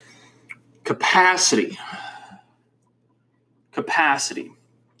Capacity. Capacity.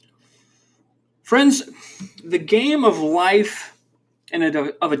 Friends, the game of life and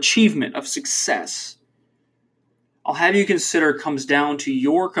of achievement, of success, I'll have you consider comes down to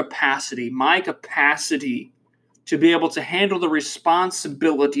your capacity, my capacity to be able to handle the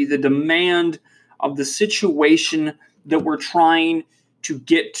responsibility, the demand of the situation that we're trying to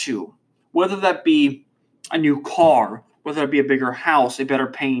get to. Whether that be a new car, whether it be a bigger house, a better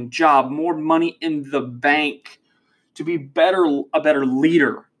paying job, more money in the bank, to be a better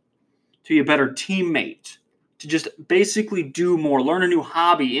leader, to be a better teammate, to just basically do more, learn a new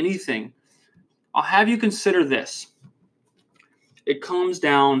hobby, anything. I'll have you consider this. It comes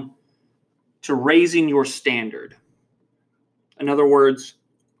down to raising your standard. In other words,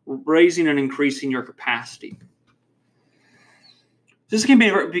 raising and increasing your capacity. This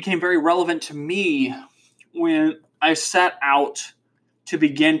became very relevant to me when I set out to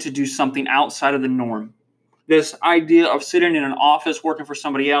begin to do something outside of the norm. This idea of sitting in an office working for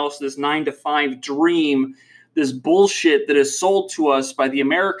somebody else, this 9-to-5 dream, this bullshit that is sold to us by the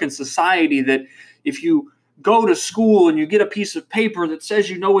American society that if you go to school and you get a piece of paper that says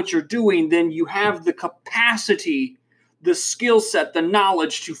you know what you're doing, then you have the capacity, the skill set, the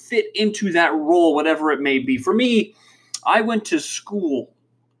knowledge to fit into that role, whatever it may be. For me, I went to school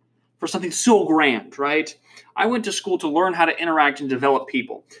for something so grand, right? I went to school to learn how to interact and develop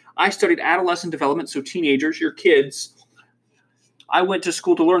people. I studied adolescent development, so teenagers, your kids. I went to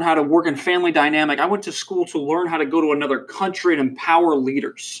school to learn how to work in family dynamic. I went to school to learn how to go to another country and empower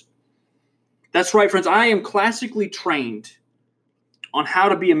leaders. That's right, friends. I am classically trained on how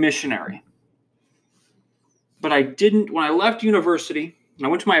to be a missionary. But I didn't, when I left university, and I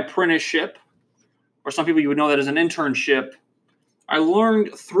went to my apprenticeship, or some people you would know that as an internship, I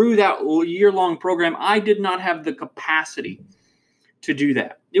learned through that year-long program, I did not have the capacity to do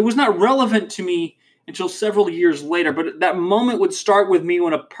that. It was not relevant to me until several years later, but that moment would start with me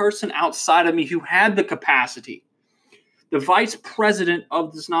when a person outside of me who had the capacity, the vice president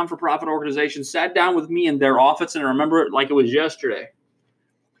of this non-for-profit organization, sat down with me in their office, and I remember it like it was yesterday.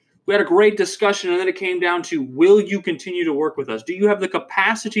 We had a great discussion, and then it came down to, will you continue to work with us? Do you have the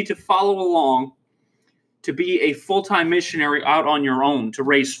capacity to follow along, to be a full-time missionary out on your own, to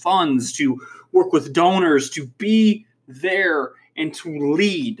raise funds, to work with donors, to be there and to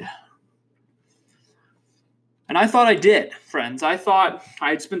lead? And I thought I did, friends. I thought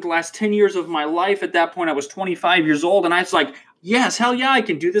I had spent the last 10 years of my life. At that point, I was 25 years old, and I was like, yes, hell yeah, I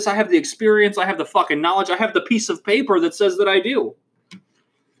can do this. I have the experience. I have the fucking knowledge. I have the piece of paper that says that I do.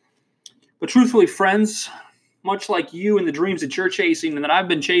 But truthfully, friends, much like you and the dreams that you're chasing and that I've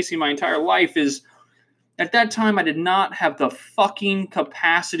been chasing my entire life, is at that time, I did not have the fucking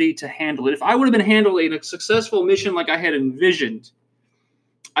capacity to handle it. If I would have been handling a successful mission like I had envisioned,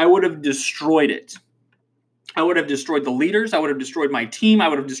 I would have destroyed it. I would have destroyed the leaders. I would have destroyed my team. I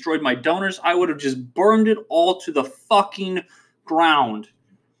would have destroyed my donors. I would have just burned it all to the fucking ground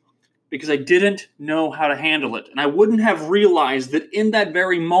because I didn't know how to handle it. And I wouldn't have realized that in that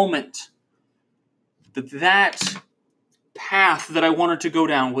very moment that path that I wanted to go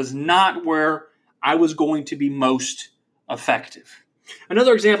down was not where I was going to be most effective.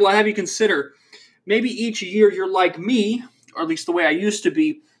 Another example I have you consider, maybe each year you're like me, or at least the way I used to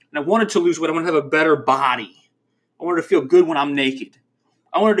be, and I wanted to lose weight. I want to have a better body. I wanted to feel good when I'm naked.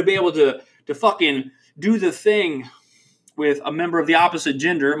 I wanted to be able to fucking do the thing with a member of the opposite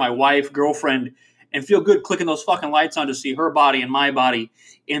gender, my wife, girlfriend, and feel good clicking those fucking lights on to see her body and my body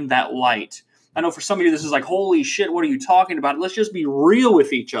in that light. I know for some of you this is like, holy shit, what are you talking about? Let's just be real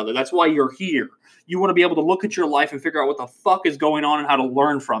with each other. That's why you're here. You want to be able to look at your life and figure out what the fuck is going on and how to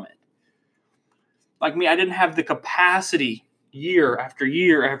learn from it. Like me, I didn't have the capacity year after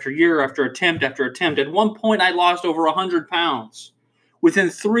year after year after attempt after attempt. At one point, I lost over 100 pounds. Within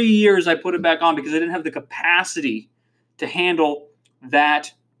 3 years, I put it back on because I didn't have the capacity to handle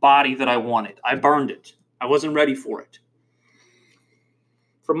that body that I wanted. I burned it. I wasn't ready for it.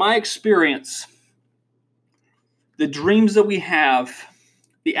 From my experience, the dreams that we have,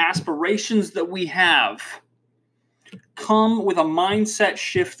 the aspirations that we have, come with a mindset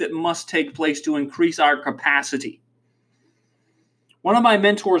shift that must take place to increase our capacity. One of my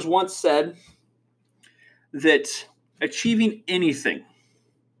mentors once said that achieving anything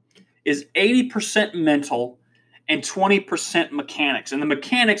is 80% mental and 20% mechanics. And the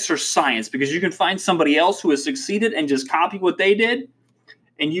mechanics are science, because you can find somebody else who has succeeded and just copy what they did,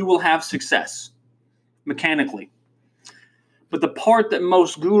 and you will have success mechanically. But the part that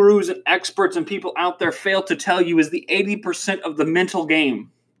most gurus and experts and people out there fail to tell you is the 80% of the mental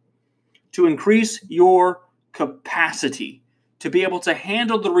game. To increase your capacity to be able to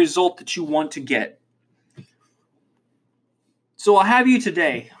handle the result that you want to get. So I'll have you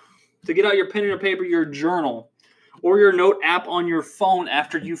today to get out your pen and your paper, your journal, or your note app on your phone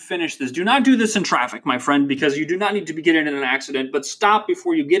after you finish this. Do not do this in traffic, my friend, because you do not need to be getting in an accident, but stop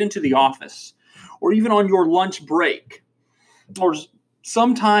before you get into the office or even on your lunch break or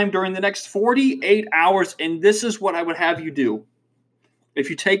sometime during the next 48 hours, and this is what I would have you do. If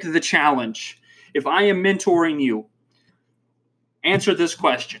you take the challenge, if I am mentoring you, answer this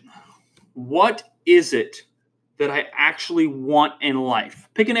question. What is it that I actually want in life?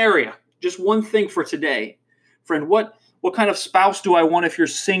 Pick an area, just one thing for today. Friend, what kind of spouse do I want if you're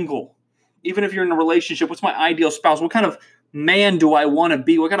single? Even if you're in a relationship, what's my ideal spouse? What kind of man do I want to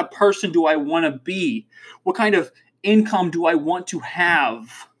be? What kind of person do I want to be? What kind of income do I want to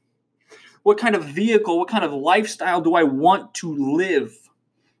have? What kind of vehicle, what kind of lifestyle do I want to live?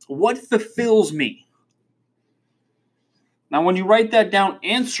 What fulfills me? Now, when you write that down,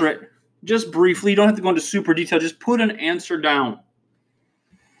 answer it just briefly. You don't have to go into super detail. Just put an answer down.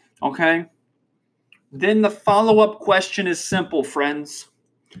 Okay? Then the follow-up question is simple, friends.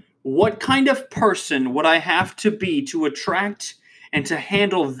 What kind of person would I have to be to attract and to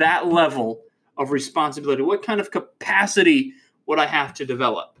handle that level of responsibility? What kind of capacity would I have to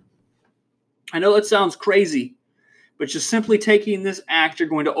develop? I know that sounds crazy, but just simply taking this act, you're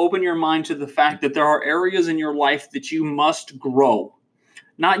going to open your mind to the fact that there are areas in your life that you must grow.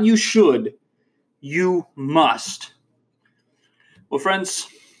 Not you should, you must. Well, friends,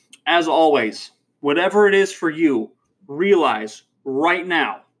 as always, whatever it is for you, realize right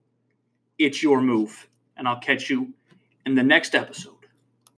now it's your move. And I'll catch you in the next episode.